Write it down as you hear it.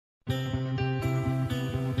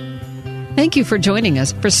Thank you for joining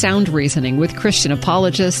us for Sound Reasoning with Christian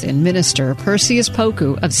apologist and minister Perseus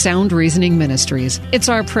Poku of Sound Reasoning Ministries. It's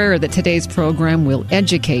our prayer that today's program will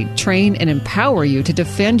educate, train, and empower you to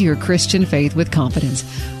defend your Christian faith with confidence.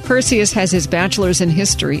 Perseus has his bachelor's in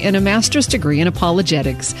history and a master's degree in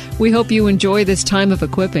apologetics. We hope you enjoy this time of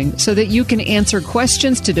equipping so that you can answer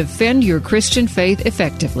questions to defend your Christian faith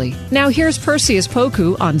effectively. Now here's Perseus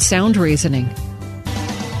Poku on Sound Reasoning.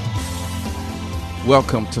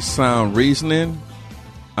 Welcome to Sound Reasoning.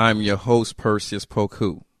 I'm your host, Perseus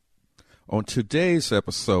Poku. On today's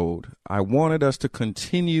episode, I wanted us to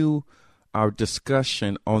continue our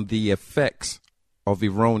discussion on the effects of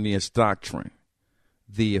erroneous doctrine.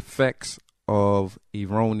 The effects of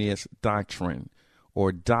erroneous doctrine,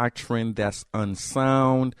 or doctrine that's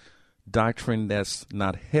unsound, doctrine that's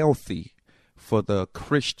not healthy for the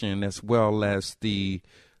Christian as well as the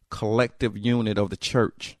collective unit of the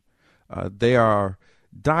church. They are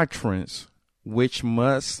doctrines which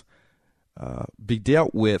must be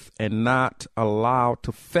dealt with and not allowed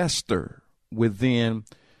to fester within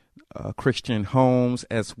Christian homes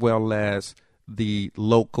as well as the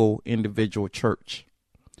local individual church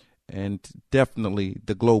and definitely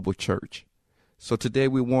the global church. So today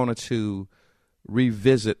we wanted to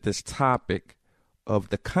revisit this topic of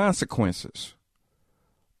the consequences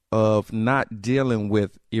of not dealing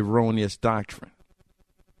with erroneous doctrine.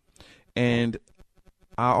 And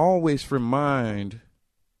I always remind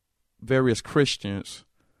various Christians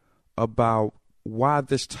about why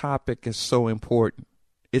this topic is so important.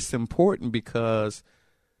 It's important because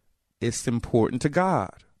it's important to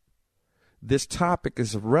God. This topic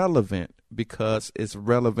is relevant because it's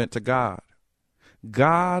relevant to God.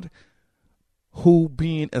 God, who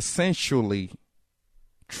being essentially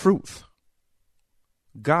truth.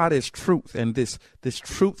 God is truth, and this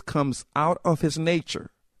truth comes out of his nature.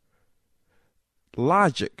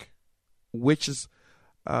 Logic, which is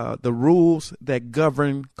the rules that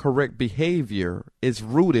govern correct behavior, is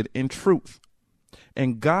rooted in truth.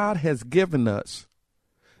 And God has given us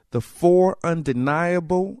the four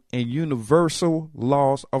undeniable and universal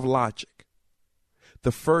laws of logic.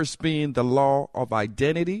 The first being the law of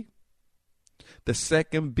identity. The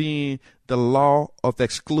second being the law of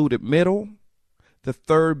excluded middle. The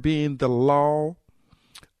third being the law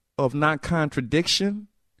of non-contradiction.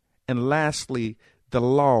 And lastly, the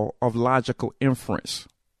law of logical inference.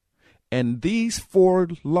 And these four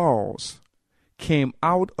laws came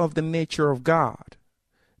out of the nature of God.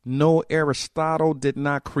 No, Aristotle did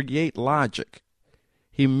not create logic.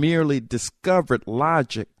 He merely discovered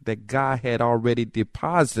logic that God had already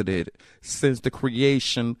deposited since the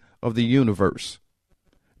creation of the universe.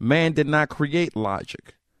 Man did not create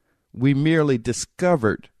logic. We merely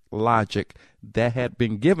discovered logic that had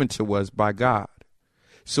been given to us by God.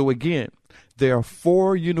 So again, there are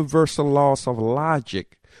four universal laws of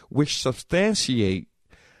logic which substantiate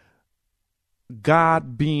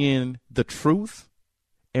God being the truth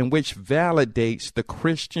and which validates the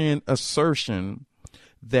Christian assertion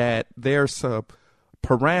that there's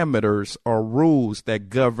parameters or rules that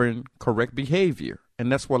govern correct behavior.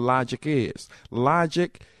 And that's what logic is.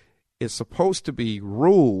 Logic is supposed to be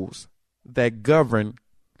rules that govern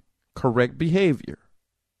correct behavior.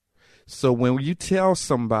 So when you tell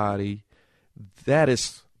somebody that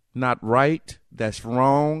is not right, that's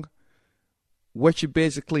wrong, what you're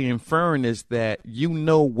basically inferring is that you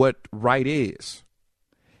know what right is.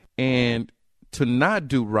 And to not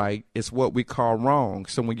do right is what we call wrong.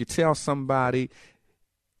 So when you tell somebody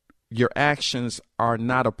your actions are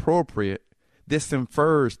not appropriate, this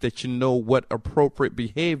infers that you know what appropriate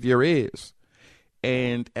behavior is.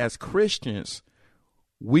 And as Christians,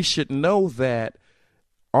 we should know that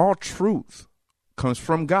all truth comes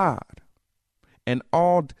from God, and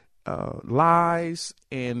all lies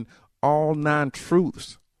and all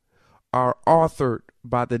non-truths are authored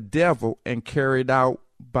by the devil and carried out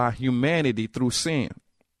by humanity through sin.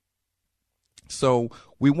 So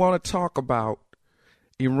we want to talk about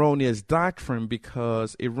erroneous doctrine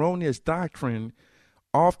because erroneous doctrine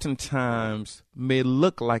oftentimes may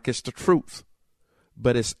look like it's the truth,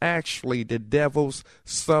 but it's actually the devil's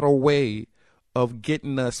subtle way of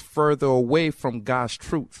getting us further away from God's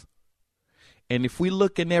truth. And if we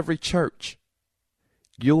look in every church,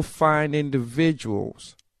 you'll find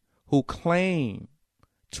individuals who claim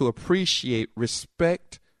to appreciate,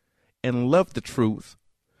 respect, and love the truth,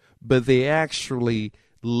 but they actually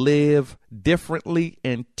live differently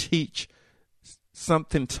and teach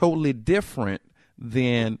something totally different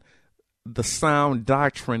than the sound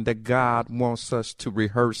doctrine that God wants us to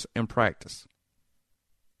rehearse and practice.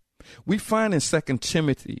 We find in 2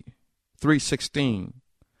 Timothy 3:16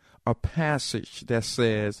 a passage that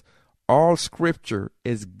says, all scripture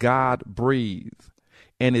is God-breathed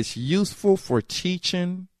and is useful for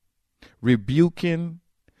teaching, rebuking,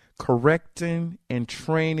 correcting, and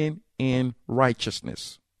training in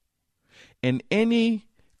righteousness. And any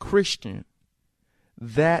Christian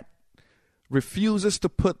that refuses to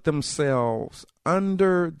put themselves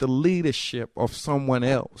under the leadership of someone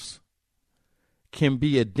else can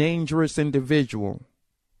be a dangerous individual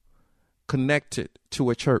connected to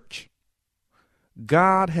a church.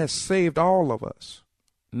 God has saved all of us,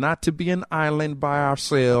 not to be an island by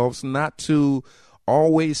ourselves, not to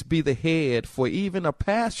always be the head, for even a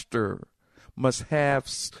pastor must have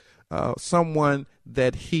someone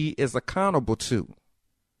that he is accountable to.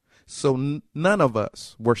 So none of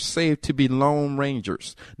us were saved to be lone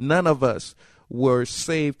rangers. None of us were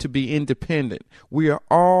saved to be independent. We are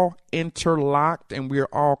all interlocked and we are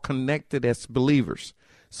all connected as believers.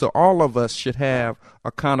 So all of us should have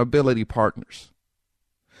accountability partners.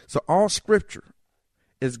 So all scripture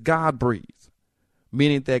is God-breathed,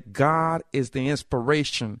 meaning that God is the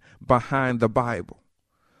inspiration behind the Bible.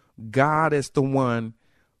 God is the one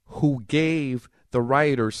who gave the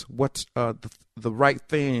writers the right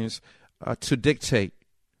things to dictate.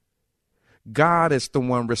 God is the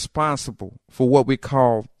one responsible for what we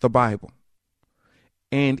call the Bible.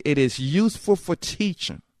 And it is useful for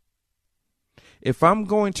teaching. If I'm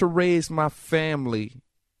going to raise my family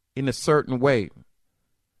in a certain way,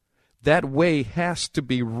 that way has to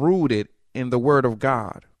be rooted in the Word of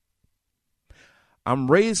God. I'm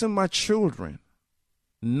raising my children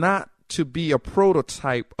not to be a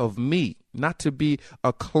prototype of me, not to be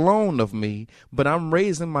a clone of me, but I'm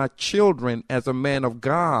raising my children as a man of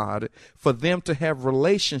God for them to have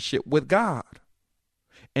relationship with God.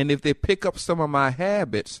 And if they pick up some of my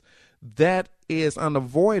habits, that is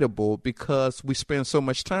unavoidable because we spend so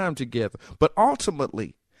much time together. But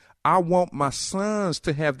ultimately, I want my sons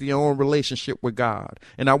to have their own relationship with God.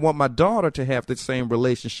 And I want my daughter to have the same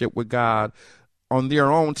relationship with God on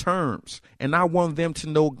their own terms. And I want them to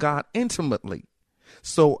know God intimately.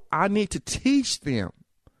 So I need to teach them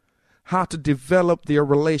how to develop their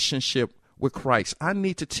relationship with Christ. I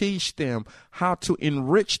need to teach them how to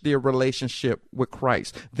enrich their relationship with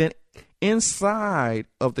Christ. Then inside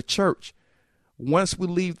of the church, once we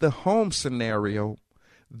leave the home scenario,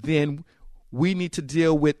 then we need to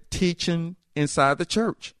deal with teaching inside the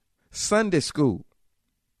church. Sunday school.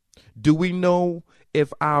 Do we know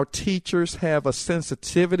if our teachers have a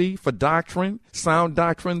sensitivity for doctrine, sound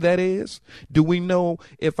doctrine that is? Do we know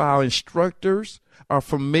if our instructors are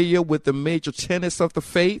familiar with the major tenets of the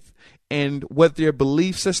faith and what their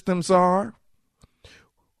belief systems are?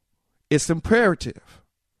 It's imperative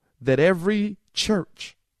that every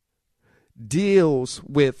church deals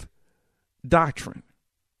with doctrine.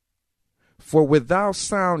 For without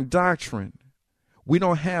sound doctrine, we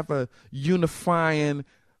don't have a unifying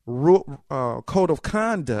code of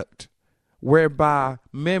conduct whereby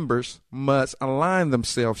members must align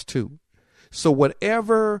themselves to. So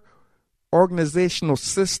whatever organizational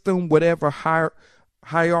system, whatever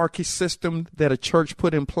hierarchy system that a church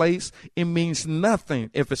put in place, it means nothing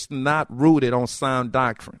if it's not rooted on sound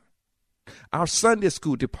doctrine. Our Sunday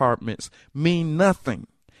school departments mean nothing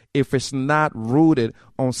if it's not rooted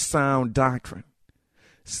on sound doctrine.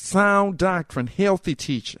 Sound doctrine, healthy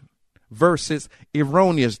teaching versus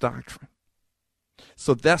erroneous doctrine.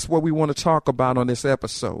 So that's what we want to talk about on this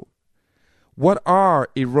episode. What are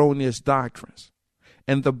erroneous doctrines?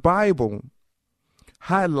 And the Bible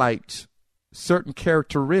highlights certain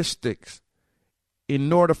characteristics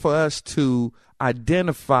in order for us to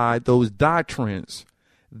identify those doctrines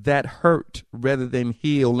that hurt rather than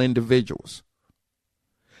heal individuals.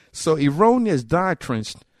 So erroneous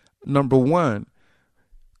doctrines, number one,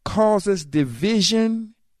 causes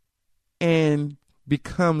division and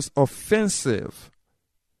becomes offensive,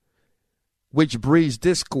 which breeds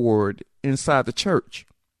discord inside the church.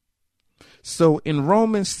 So in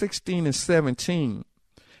Romans 16 and 17,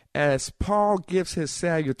 as Paul gives his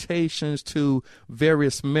salutations to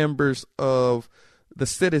various members of the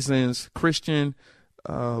citizens, Christian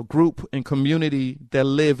group and community that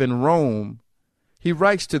live in Rome, he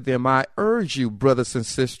writes to them, I urge you, brothers and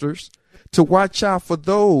sisters, to watch out for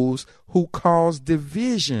those who cause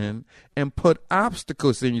division and put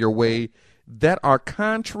obstacles in your way that are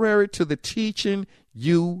contrary to the teaching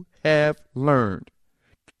you have learned.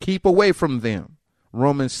 Keep away from them.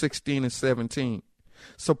 Romans 16 and 17.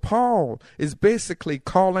 So Paul is basically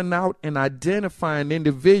calling out and identifying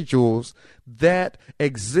individuals that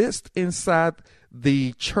exist inside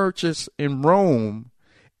the churches in Rome.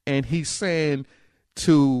 And he's saying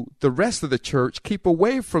to the rest of the church, keep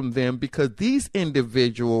away from them because these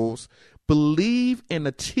individuals believe in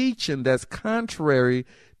a teaching that's contrary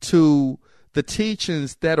to the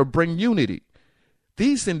teachings that'll bring unity.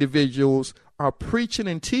 These individuals are preaching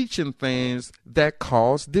and teaching things that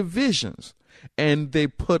cause divisions, and they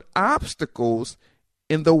put obstacles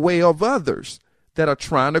in the way of others that are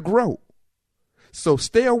trying to grow. So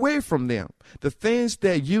stay away from them. The things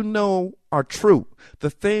that you know are true, the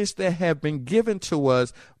things that have been given to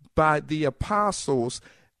us by the apostles,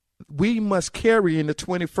 we must carry in the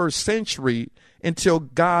 21st century until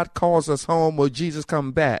God calls us home or Jesus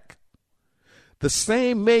comes back. The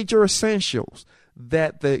same major essentials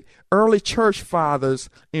that the early church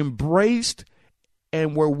fathers embraced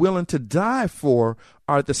and were willing to die for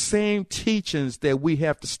are the same teachings that we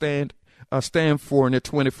have to stand for in the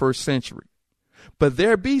 21st century. But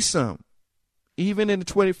there be some, even in the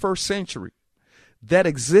 21st century, that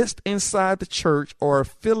exist inside the church or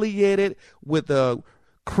affiliated with a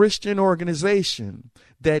Christian organization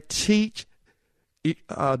that teach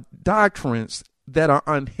doctrines that are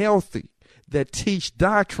unhealthy, that teach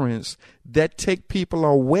doctrines that take people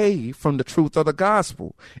away from the truth of the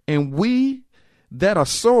gospel. And we that are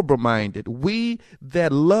sober-minded, we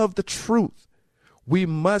that love the truth, we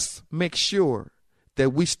must make sure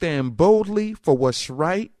that we stand boldly for what's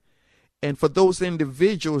right. And for those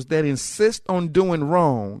individuals that insist on doing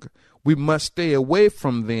wrong, we must stay away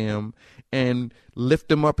from them and lift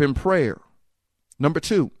them up in prayer. Number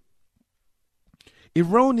 2,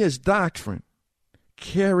 erroneous doctrine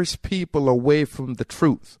carries people away from the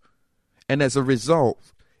truth. And as a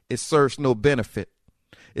result, it serves no benefit.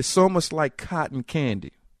 It's almost like cotton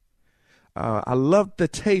candy. I love the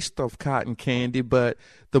taste of cotton candy, but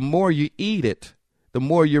the more you eat it, the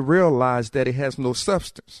more you realize that it has no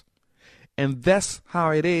substance. And that's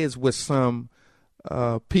how it is with some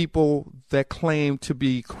people that claim to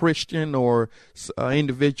be Christian or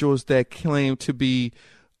individuals that claim to be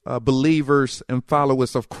believers and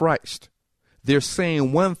followers of Christ. They're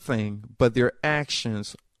saying one thing, but their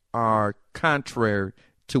actions are contrary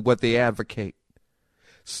to what they advocate.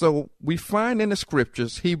 So we find in the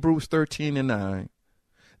scriptures, Hebrews 13:9,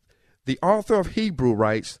 the author of Hebrew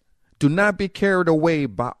writes, "Do not be carried away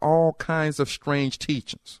by all kinds of strange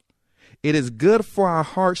teachings. It is good for our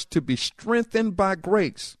hearts to be strengthened by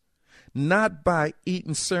grace, not by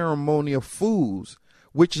eating ceremonial foods,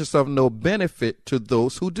 which is of no benefit to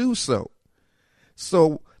those who do so."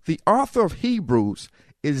 So the author of Hebrews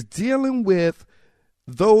is dealing with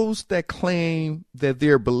those that claim that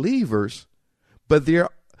they're believers, but they're,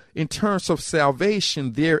 in terms of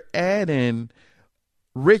salvation, they're adding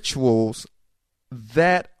rituals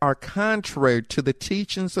that are contrary to the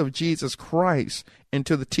teachings of Jesus Christ and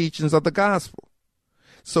to the teachings of the gospel.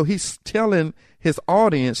 So he's telling his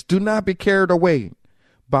audience, do not be carried away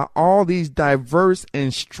by all these diverse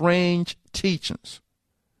and strange teachings.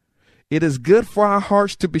 It is good for our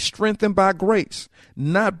hearts to be strengthened by grace,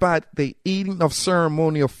 not by the eating of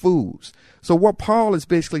ceremonial foods. So what Paul is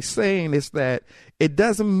basically saying is that it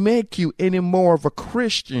doesn't make you any more of a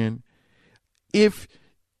Christian if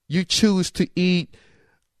you choose to eat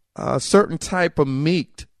a certain type of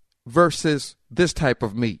meat versus this type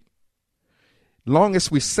of meat. Long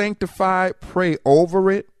as we sanctify, pray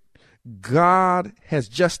over it, God has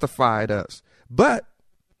justified us. But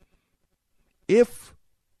if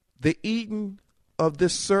the eating of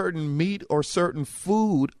this certain meat or certain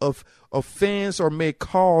food offends or may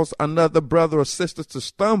cause another brother or sister to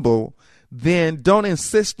stumble, then don't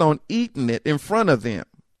insist on eating it in front of them.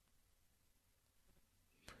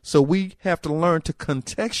 So we have to learn to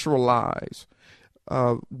contextualize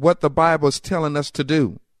what the Bible is telling us to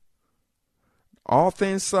do. All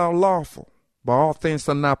things are lawful, but all things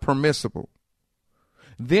are not permissible.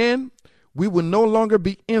 Then we will no longer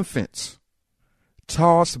be infants,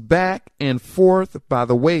 tossed back and forth by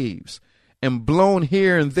the waves, and blown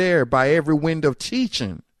here and there by every wind of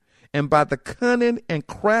teaching, and by the cunning and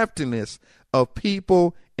craftiness of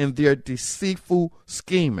people in their deceitful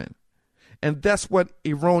scheming. And that's what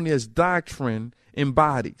erroneous doctrine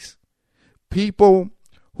embodies. People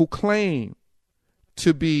who claim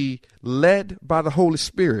to be led by the Holy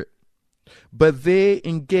Spirit, but they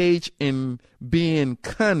engage in being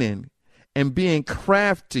cunning and being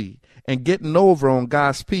crafty and getting over on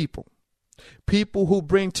God's people. People who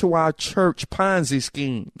bring to our church Ponzi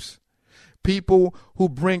schemes. People who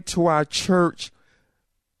bring to our church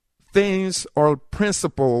things or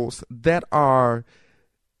principles that are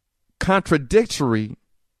contradictory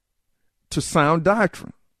to sound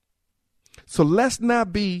doctrine. So let's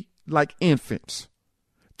not be like infants,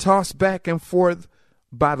 tossed back and forth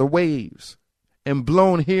by the waves and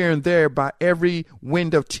blown here and there by every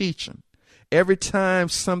wind of teaching. Every time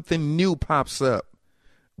something new pops up,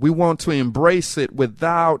 We want to embrace it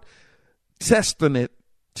without testing it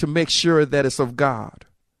to make sure that it's of God.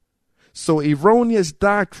 So erroneous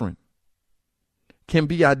doctrine can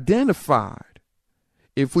be identified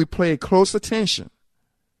if we pay close attention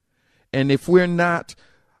and if we're not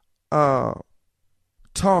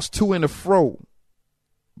tossed to and fro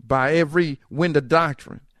by every wind of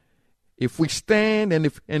doctrine. If we stand and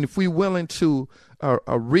if we're willing to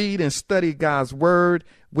read and study God's word,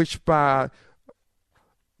 which through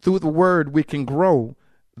the word we can grow,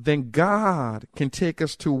 then God can take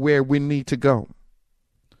us to where we need to go.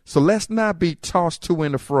 So let's not be tossed to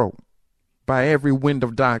and fro by every wind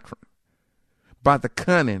of doctrine, by the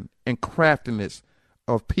cunning and craftiness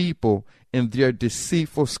of people in their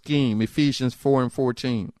deceitful scheme, Ephesians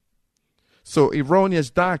 4:14. So erroneous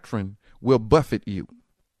doctrine will buffet you.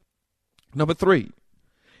 Number 3,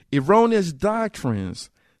 erroneous doctrines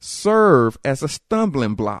serve as a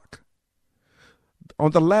stumbling block.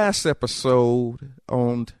 On the last episode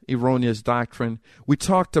on erroneous doctrine, we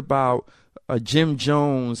talked about Jim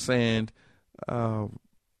Jones and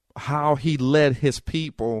how he led his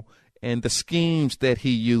people and the schemes that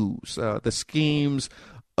he used, the schemes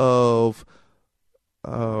of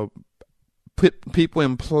put people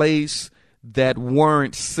in place that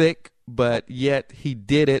weren't sick, but yet he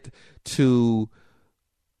did it to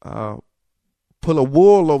pull a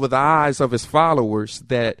wool over the eyes of his followers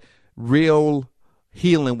that real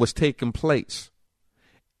healing was taking place.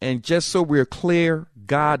 And just so we're clear,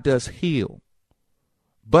 God does heal,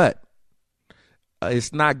 but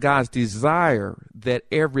it's not God's desire that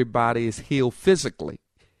everybody is healed physically.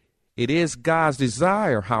 It is God's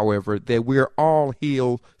desire, however, that we're all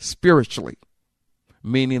healed spiritually,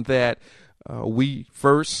 meaning that we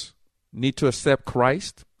first need to accept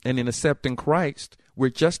Christ, and in accepting Christ, we're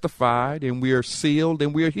justified and we are sealed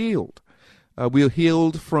and we're healed. We're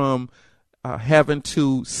healed from having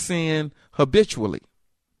to sin habitually.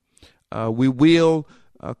 We will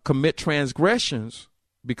commit transgressions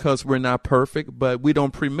because we're not perfect, but we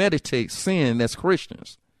don't premeditate sin as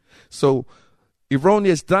Christians. So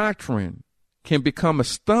erroneous doctrine can become a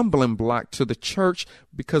stumbling block to the church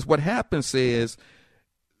because what happens is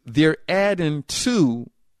they're adding to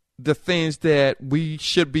the things that we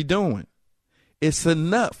should be doing. It's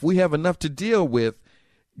enough. We have enough to deal with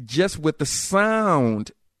just with the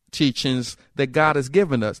sound teachings that God has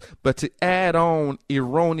given us. But to add on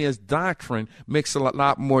erroneous doctrine makes it a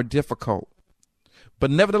lot more difficult.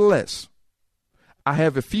 But nevertheless, I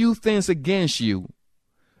have a few things against you,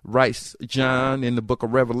 writes John in the book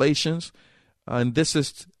of Revelations. And this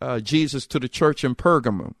is Jesus to the church in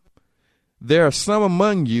Pergamum. There are some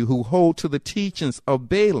among you who hold to the teachings of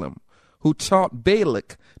Balaam, who taught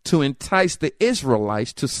Balak to entice the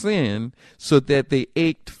Israelites to sin so that they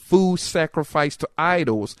ate food sacrificed to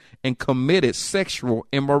idols and committed sexual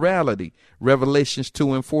immorality. Revelations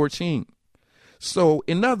 2:14. So,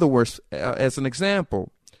 in other words, as an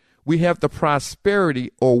example, we have the prosperity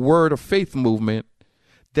or word of faith movement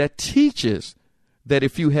that teaches that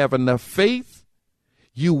if you have enough faith,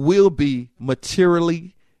 you will be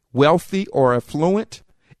materially wealthy or affluent.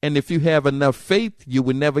 And if you have enough faith, you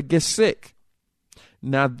will never get sick.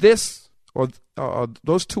 Now, this or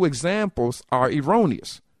those two examples are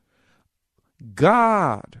erroneous.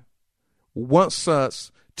 God wants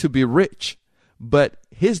us to be rich, but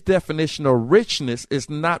his definition of richness is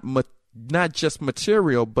not just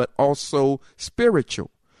material, but also spiritual.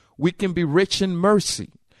 We can be rich in mercy.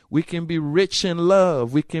 We can be rich in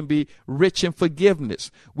love. We can be rich in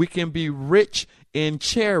forgiveness. We can be rich in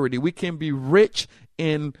charity. We can be rich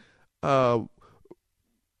in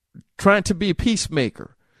trying to be a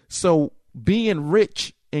peacemaker. So being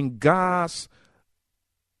rich in God's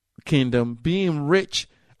kingdom, being rich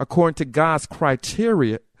according to God's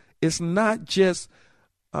criteria, is not just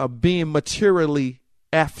being materially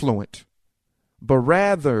affluent, but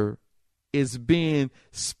rather is being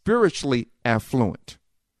spiritually affluent.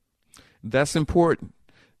 That's important.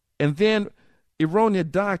 And then erroneous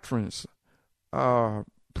doctrines in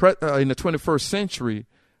the 21st century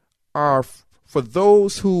are for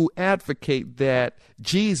those who advocate that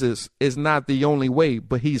Jesus is not the only way,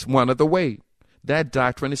 but he's one of the way. That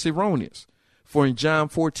doctrine is erroneous. For in John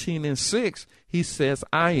 14:6, he says,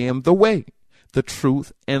 I am the way, the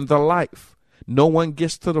truth, and the life. No one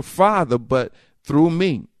gets to the Father but through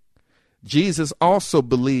me. Jesus also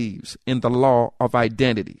believes in the law of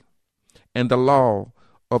identity and the law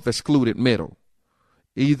of excluded middle.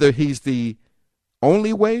 Either he's the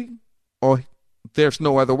only way or there's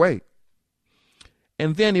no other way.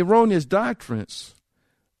 And then erroneous doctrines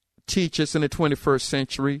teach us in the 21st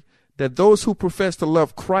century that those who profess to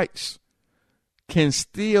love Christ can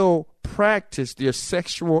still practice their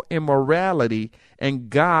sexual immorality and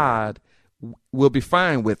God will be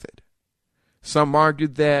fine with it. Some argue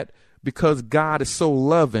that because God is so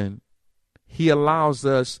loving, he allows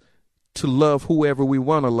us to love whoever we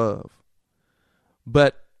want to love.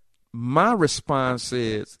 But my response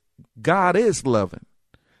is God is loving,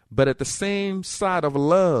 but at the same side of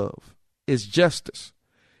love is justice.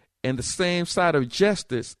 And the same side of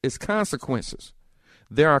justice is consequences.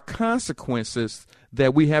 There are consequences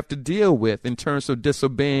that we have to deal with in terms of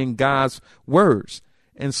disobeying God's words.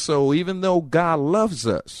 And so even though God loves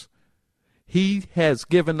us, he has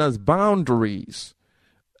given us boundaries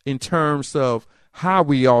in terms of how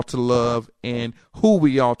we ought to love and who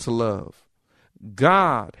we ought to love.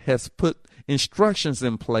 God has put instructions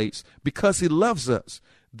in place because he loves us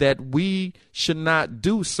that we should not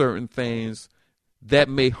do certain things that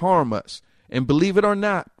may harm us. And believe it or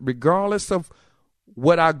not, regardless of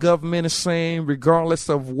what our government is saying, regardless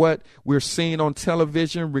of what we're seeing on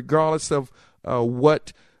television, regardless of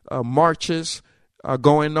what marches are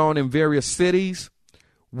going on in various cities,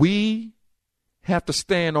 we have to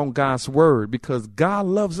stand on God's word because God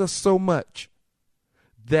loves us so much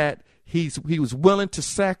that he was willing to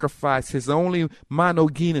sacrifice his only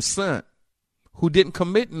monogenes son who didn't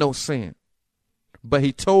commit no sin, but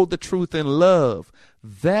he told the truth in love.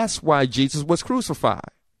 That's why Jesus was crucified.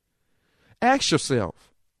 Ask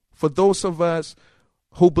yourself, for those of us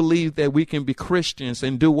who believe that we can be Christians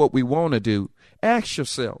and do what we want to do, ask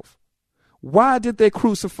yourself, why did they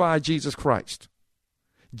crucify Jesus Christ?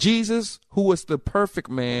 Jesus, who was the perfect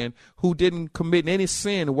man, who didn't commit any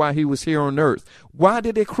sin while he was here on earth. Why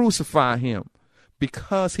did they crucify him?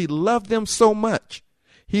 Because he loved them so much.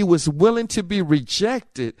 He was willing to be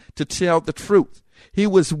rejected to tell the truth. He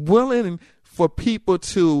was willing for people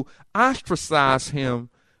to ostracize him,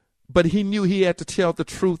 but he knew he had to tell the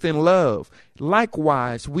truth in love.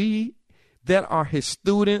 Likewise, we that are his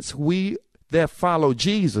students, we that follow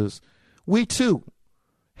Jesus, we too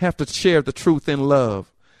have to share the truth in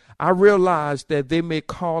love. I realize that they may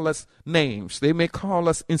call us names. They may call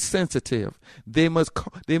us insensitive. They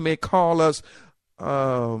may call us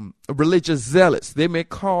religious zealots. They may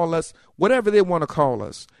call us whatever they want to call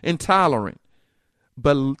us, intolerant.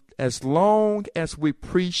 But as long as we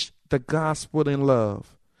preach the gospel in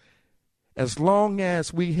love, as long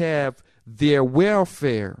as we have their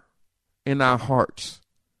welfare in our hearts,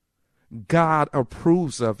 God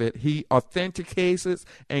approves of it. He authenticates it,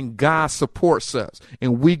 and God supports us.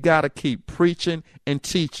 And we got to keep preaching and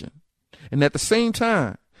teaching. And at the same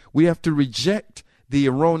time, we have to reject the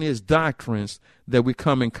erroneous doctrines that we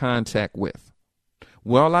come in contact with.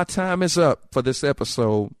 Well, our time is up for this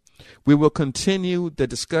episode. We will continue the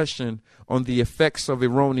discussion on the effects of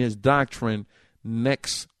erroneous doctrine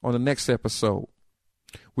on the next episode.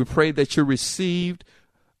 We pray that you received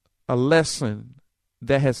a lesson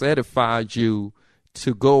that has edified you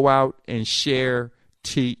to go out and share,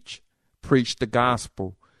 teach, preach the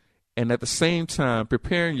gospel, and at the same time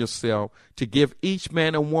preparing yourself to give each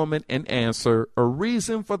man and woman an answer, a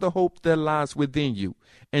reason for the hope that lies within you,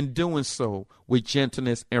 and doing so with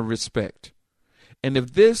gentleness and respect. And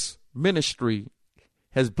if this ministry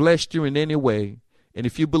has blessed you in any way, and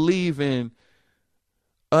if you believe in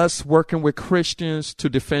us working with Christians to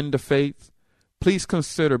defend the faith, please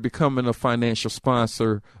consider becoming a financial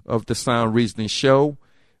sponsor of the Sound Reasoning Show.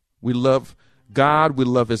 We love God, we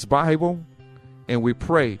love his Bible, and we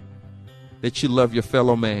pray that you love your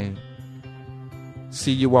fellow man.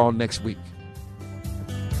 See you all next week.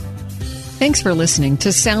 Thanks for listening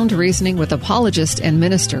to Sound Reasoning with apologist and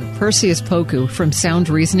minister Perseus Poku from Sound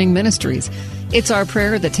Reasoning Ministries. It's our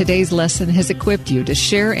prayer that today's lesson has equipped you to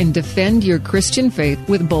share and defend your Christian faith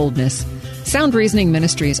with boldness. Sound Reasoning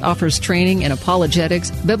Ministries offers training in apologetics,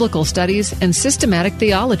 biblical studies, and systematic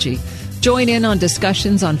theology. Join in on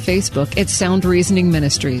discussions on Facebook at Sound Reasoning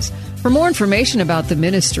Ministries. For more information about the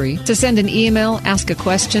ministry, to send an email, ask a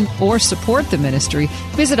question, or support the ministry,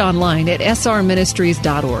 visit online at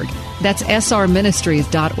srministries.org. That's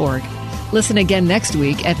srministries.org. Listen again next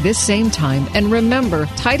week at this same time. And remember,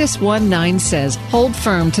 Titus 1:9 says, hold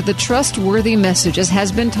firm to the trustworthy message as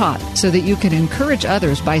has been taught, so that you can encourage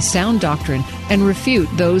others by sound doctrine and refute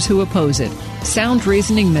those who oppose it. Sound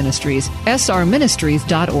Reasoning Ministries,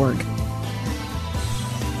 srministries.org.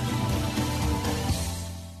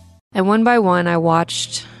 And one by one, I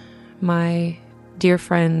watched my dear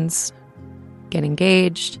friends get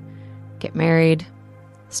engaged, get married,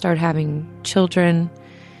 start having children.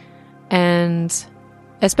 And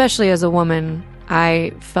especially as a woman,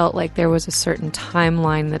 I felt like there was a certain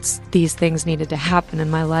timeline that these things needed to happen in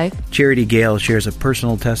my life. Charity Gale shares a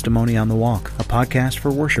personal testimony on The Walk, a podcast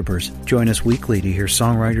for worshipers. Join us weekly to hear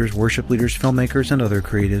songwriters, worship leaders, filmmakers, and other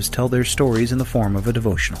creatives tell their stories in the form of a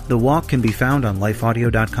devotional. The Walk can be found on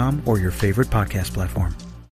lifeaudio.com or your favorite podcast platform.